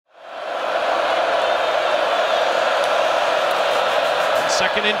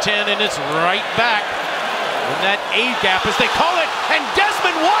2nd and 10, and it's right back in that A gap, as they call it, and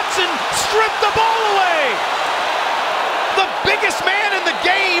Desmond Watson stripped the ball away. The biggest man in the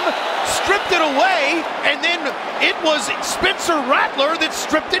game stripped it away, and then it was Spencer Rattler that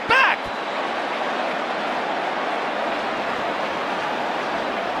stripped it back.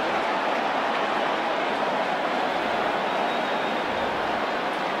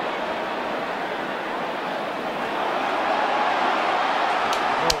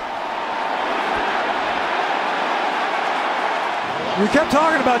 We kept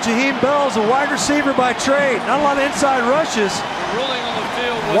talking about Jaheim Bell as a wide receiver by trade. Not a lot of inside rushes. The ruling on the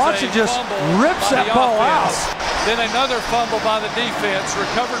field was Watson just rips that ball out. Then another fumble by the defense,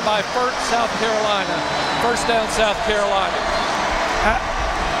 recovered by South Carolina. First down, South Carolina.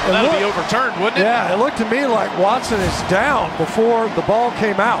 That'll be overturned, wouldn't it? Yeah, it looked to me like Watson is down before the ball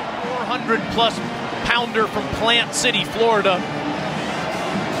came out. 400-plus pounder from Plant City, Florida.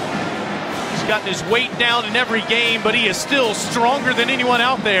 He's gotten his weight down in every game, but he is still stronger than anyone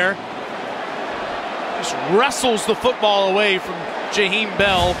out there. Just wrestles the football away from Jaheim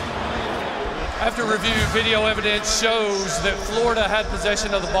Bell. After review, video evidence shows that Florida had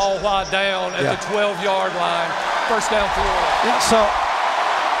possession of the ball while down at the 12-yard line. First down, Florida. Yeah, so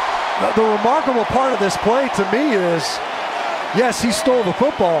the remarkable part of this play to me is, yes, he stole the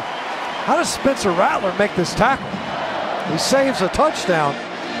football. How does Spencer Rattler make this tackle? He saves a touchdown.